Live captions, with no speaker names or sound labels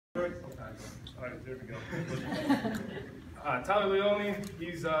All right, there we go. Tyler Leone,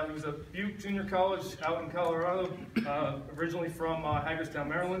 he was a Butte Junior College out in Colorado, originally from Hagerstown,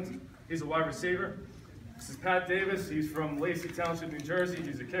 Maryland. He's a wide receiver. This is Pat Davis, he's from Lacey Township, New Jersey.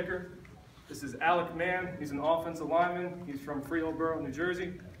 He's a kicker. This is Alec Mann, he's an offensive lineman. He's from Freehold Borough, New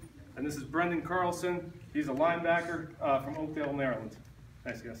Jersey. And this is Brendan Carlson, he's a linebacker from Oakdale, Maryland.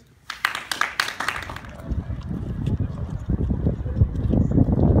 Thanks, guys.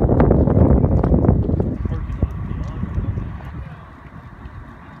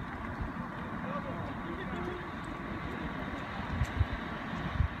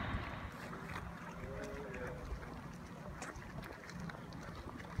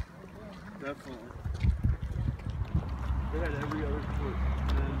 Definitely. They had every other foot.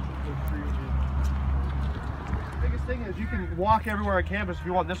 The biggest thing is you can walk everywhere on campus if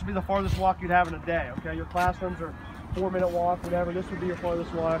you want. This would be the farthest walk you'd have in a day, okay? Your classrooms are 4-minute walk, whatever. This would be your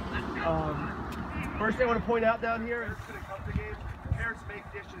farthest walk. First thing I want to point out down here is going to come to games. Parents make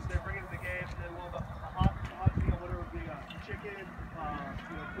dishes, they bring it to the game, and then we'll have a hot meal, whatever it would be, chicken,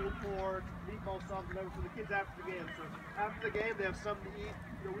 pulled pork, meatball, something, whatever, for the kids after the game. So after the game, they have something to eat.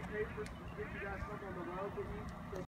 We pay for you guys something on the road to eat. So